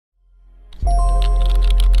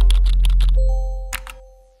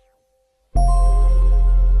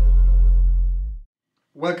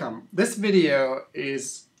Welcome. This video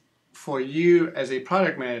is for you as a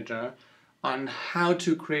project manager on how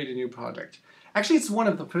to create a new project. Actually, it's one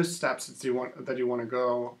of the first steps that you want to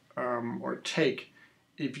go or take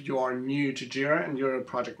if you are new to JIRA and you're a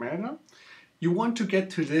project manager. You want to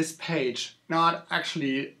get to this page, not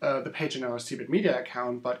actually the page in our Seibert media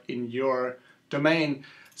account, but in your domain.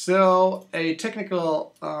 So a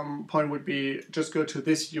technical point would be just go to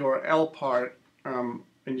this URL part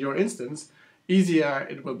in your instance. Easier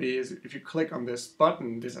it will be is if you click on this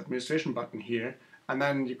button, this administration button here, and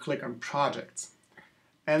then you click on projects.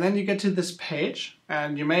 And then you get to this page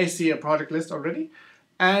and you may see a project list already.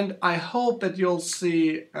 And I hope that you'll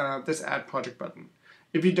see this add project button.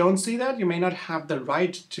 If you don't see that, you may not have the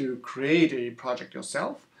right to create a project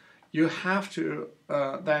yourself. You have to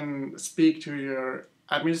then speak to your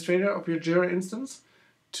administrator of your JIRA instance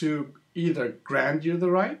to either grant you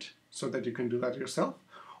the right so that you can do that yourself,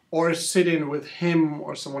 or sit in with him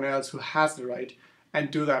or someone else who has the right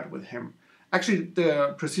and do that with him. Actually,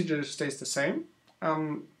 the procedure stays the same.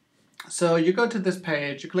 So you go to this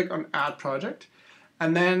page, you click on Add Project,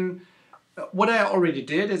 and then what I already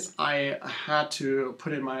did is I had to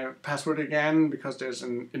put in my password again because there's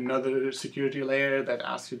another security layer that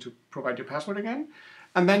asks you to provide your password again.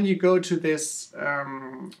 And then you go to this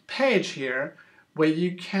page here where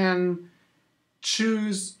you can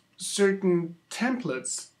choose certain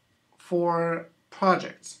templates for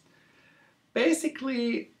projects.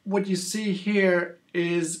 Basically, what you see here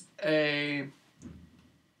is a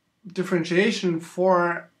differentiation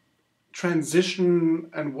for transition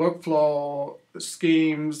and workflow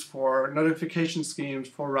schemes, for notification schemes,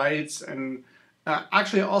 for rights, and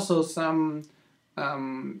actually also some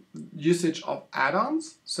usage of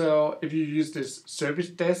add-ons. So if you use this Service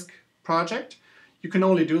Desk project, you can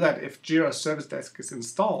only do that if JIRA Service Desk is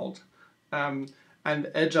installed.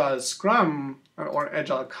 And Agile Scrum or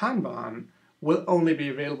Agile Kanban will only be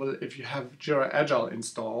available if you have JIRA Agile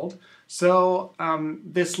installed. So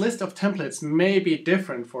this list of templates may be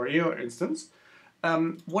different for your instance.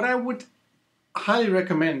 What I would highly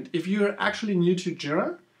recommend, if you're actually new to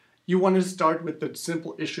JIRA, you want to start with the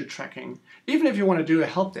simple issue tracking. Even if you want to do a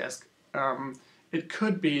help desk, it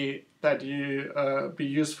could be that you be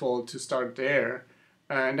useful to start there.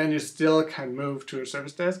 And then you still can move to a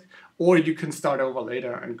service desk, or you can start over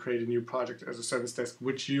later and create a new project as a service desk,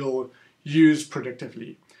 which you'll use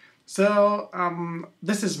predictively. So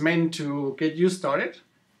this is meant to get you started.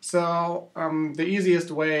 So the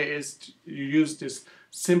easiest way is to use this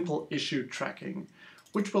simple issue tracking,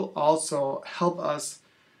 which will also help us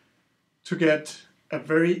to get a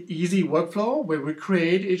very easy workflow where we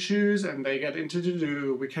create issues and they get into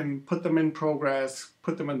to-do. We can put them in progress,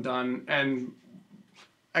 put them in done, and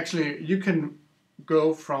actually, you can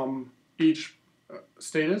go from each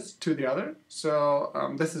status to the other. So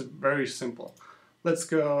this is very simple. Let's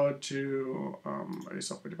go to a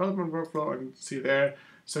software development workflow and see there.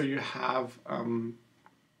 So you have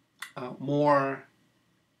more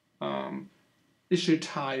issue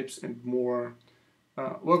types and more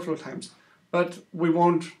workflow types. But we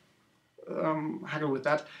won't haggle with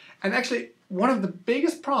that. And actually, one of the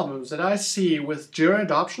biggest problems that I see with JIRA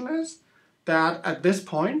adoption is that at this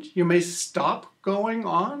point you may stop going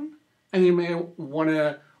on and you may want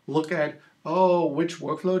to look at, oh, which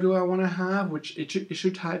workflow do I want to have, which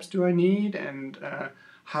issue types do I need, and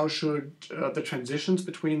how should the transitions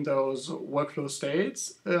between those workflow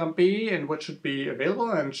states be, and what should be available,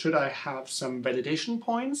 and should I have some validation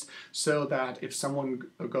points so that if someone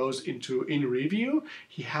goes into in review,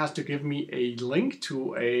 he has to give me a link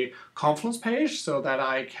to a Confluence page so that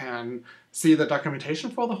I can see the documentation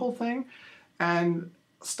for the whole thing. And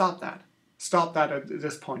stop that. Stop that at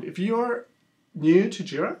this point. If you're new to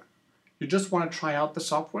JIRA, you just want to try out the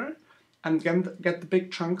software and get the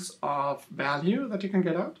big chunks of value that you can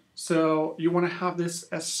get out. So you want to have this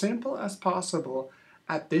as simple as possible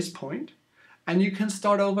at this point, and you can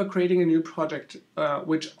start over creating a new project,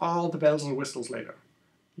 which all the bells and whistles later.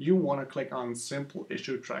 You want to click on simple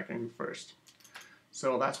issue tracking first.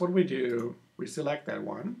 So that's what we do. We select that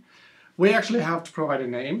one. We actually have to provide a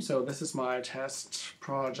name, so this is my test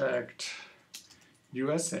project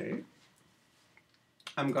USA.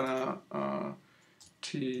 I'm gonna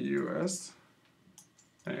TUSA,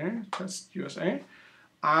 test USA.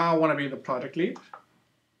 I want to be the project lead.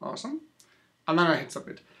 Awesome. And then I hit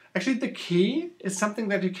submit. Actually, the key is something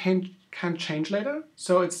that you can change later,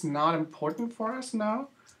 so it's not important for us now,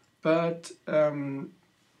 but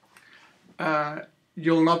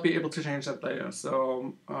you'll not be able to change that later.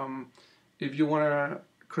 So if you want to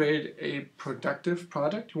create a productive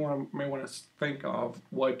project, you may want to think of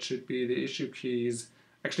what should be the issue keys.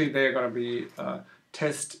 Actually, they're going to be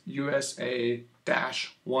test USA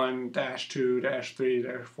 -1, -2, -3,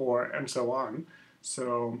 -4, and so on.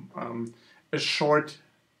 So a short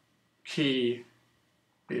key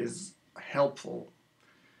is helpful.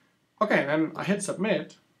 Okay, then I hit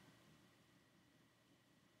submit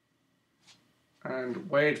and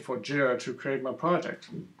wait for JIRA to create my project.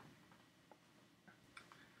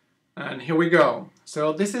 And here we go.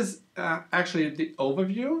 So this is actually the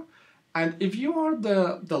overview. And if you are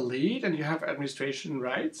the lead and you have administration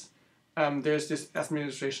rights, there's this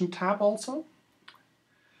administration tab also.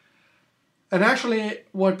 And actually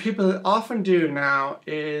what people often do now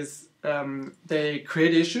is they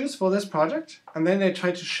create issues for this project and then they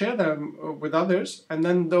try to share them with others, and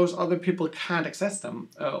then those other people can't access them,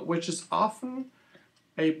 which is often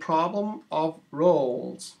a problem of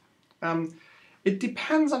roles. It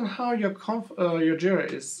depends on how your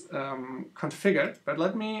JIRA is configured, but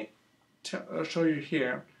let me show you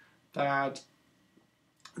here that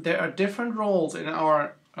there are different roles in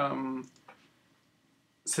our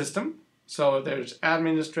system. So there's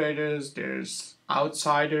administrators, there's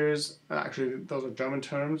outsiders, actually those are German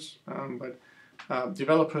terms, but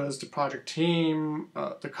developers, the project team,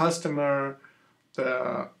 the customer,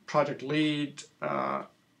 the project lead,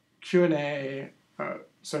 Q&A,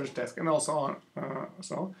 service desk, and also on.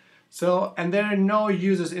 And there are no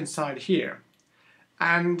users inside here.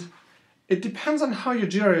 And it depends on how your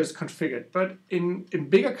JIRA is configured, but in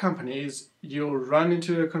bigger companies, you'll run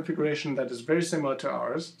into a configuration that is very similar to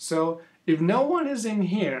ours. So if no one is in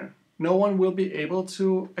here, no one will be able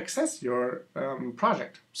to access your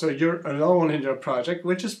project. So you're alone in your project,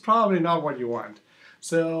 which is probably not what you want.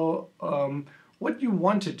 So what you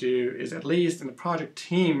want to do is, at least in the project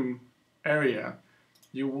team area,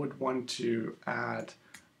 you would want to add,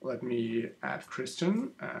 let me add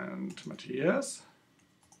Christian and Matthias,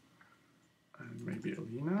 and maybe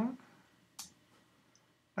Alina.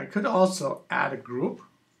 I could also add a group,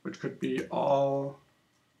 which could be all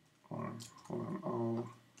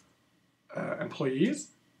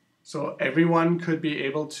employees. So everyone could be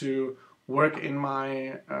able to work in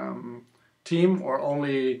my team, or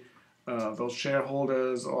only those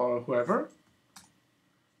shareholders or whoever.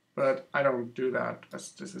 But I don't do that,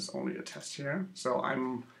 as this is only a test here. So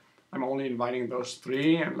I'm only inviting those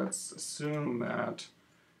 3, and let's assume that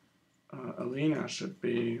Alina should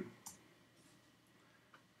be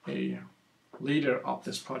a leader of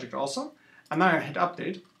this project also. And then I hit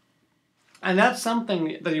update. And that's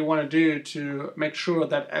something that you want to do to make sure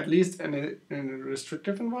that, at least in a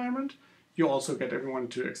restrictive environment, you also get everyone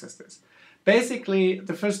to access this. Basically,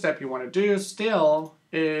 the first step you want to do still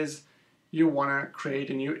is you want to create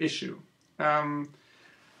a new issue,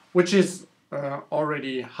 which is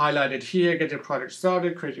already highlighted here. Get your project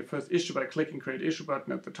started, create your first issue by clicking Create Issue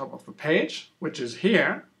button at the top of the page, which is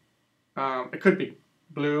here. It could be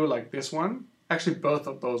blue like this one. Actually, both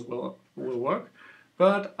of those will work,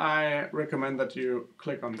 but I recommend that you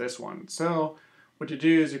click on this one. So what you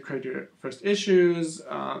do is you create your first issues,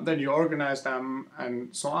 then you organize them,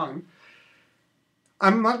 and so on.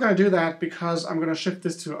 I'm not going to do that because I'm going to shift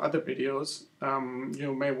this to other videos.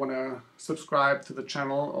 You may want to subscribe to the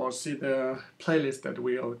channel or see the playlist that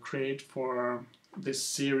we'll create for this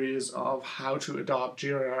series of how to adopt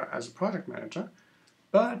JIRA as a project manager.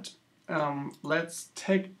 But let's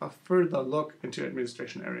take a further look into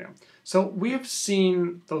administration area. So we have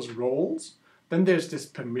seen those roles. Then there's this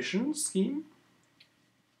permission scheme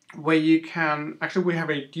where you can, actually we have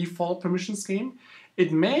a default permission scheme.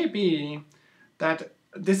 It may be that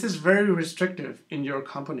this is very restrictive in your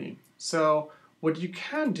company. So what you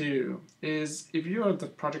can do is, if you are the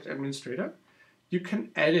project administrator, you can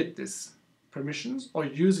edit this permissions or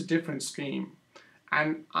use a different scheme.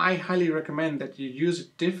 And I highly recommend that you use a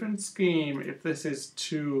different scheme if this is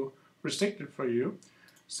too restricted for you.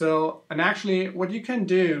 So, and actually what you can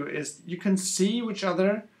do is you can see which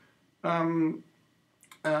other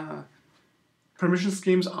permission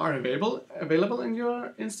schemes are available in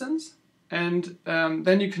your instance. And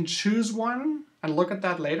then you can choose one and look at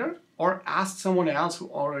that later, or ask someone else who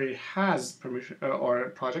already has permission or a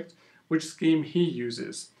project which scheme he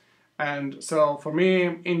uses. And so for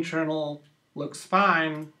me, internal looks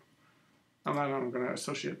fine, and then I'm going to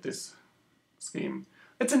associate this scheme.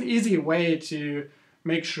 It's an easy way to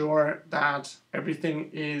make sure that everything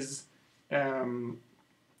is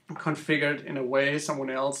configured in a way someone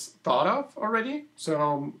else thought of already.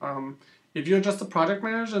 So if you're just a project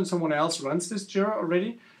manager and someone else runs this JIRA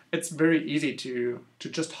already, it's very easy to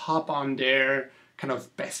just hop on their kind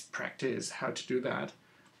of best practice how to do that.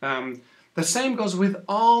 The same goes with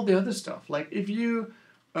all the other stuff. Like if you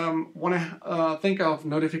want to think of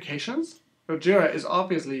notifications, JIRA is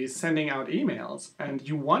obviously sending out emails, and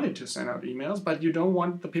you wanted to send out emails, but you don't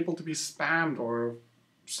want the people to be spammed or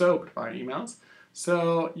soaked by emails.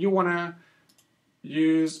 So you want to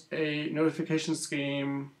use a notification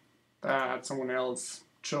scheme that someone else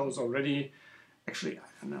chose already. Actually, I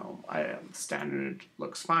don't know, standard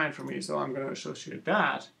looks fine for me, so I'm going to associate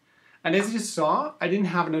that. And as you saw, I didn't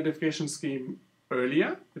have a notification scheme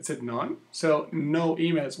earlier. It said none, so no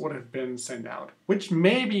emails would have been sent out, which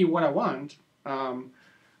may be what I want.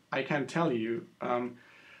 I can't tell you. And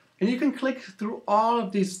you can click through all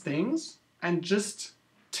of these things and just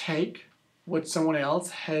take what someone else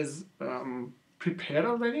has prepared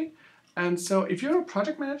already. And so if you're a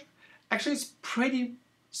project manager, actually it's pretty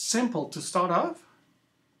simple to start off,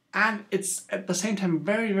 and it's at the same time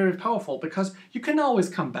very, very powerful, because you can always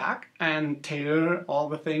come back and tailor all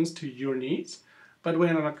the things to your needs, but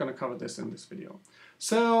we're not going to cover this in this video.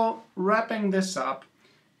 So wrapping this up,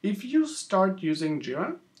 if you start using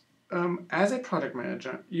JIRA as a project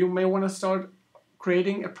manager, you may want to start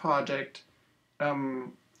creating a project,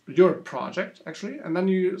 your project actually, and then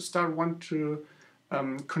you want to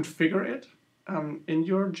configure it in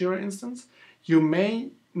your JIRA instance. You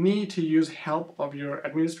may need to use help of your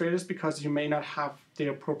administrators because you may not have the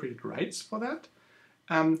appropriate rights for that.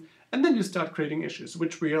 And then you start creating issues,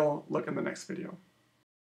 which we'll look in the next video.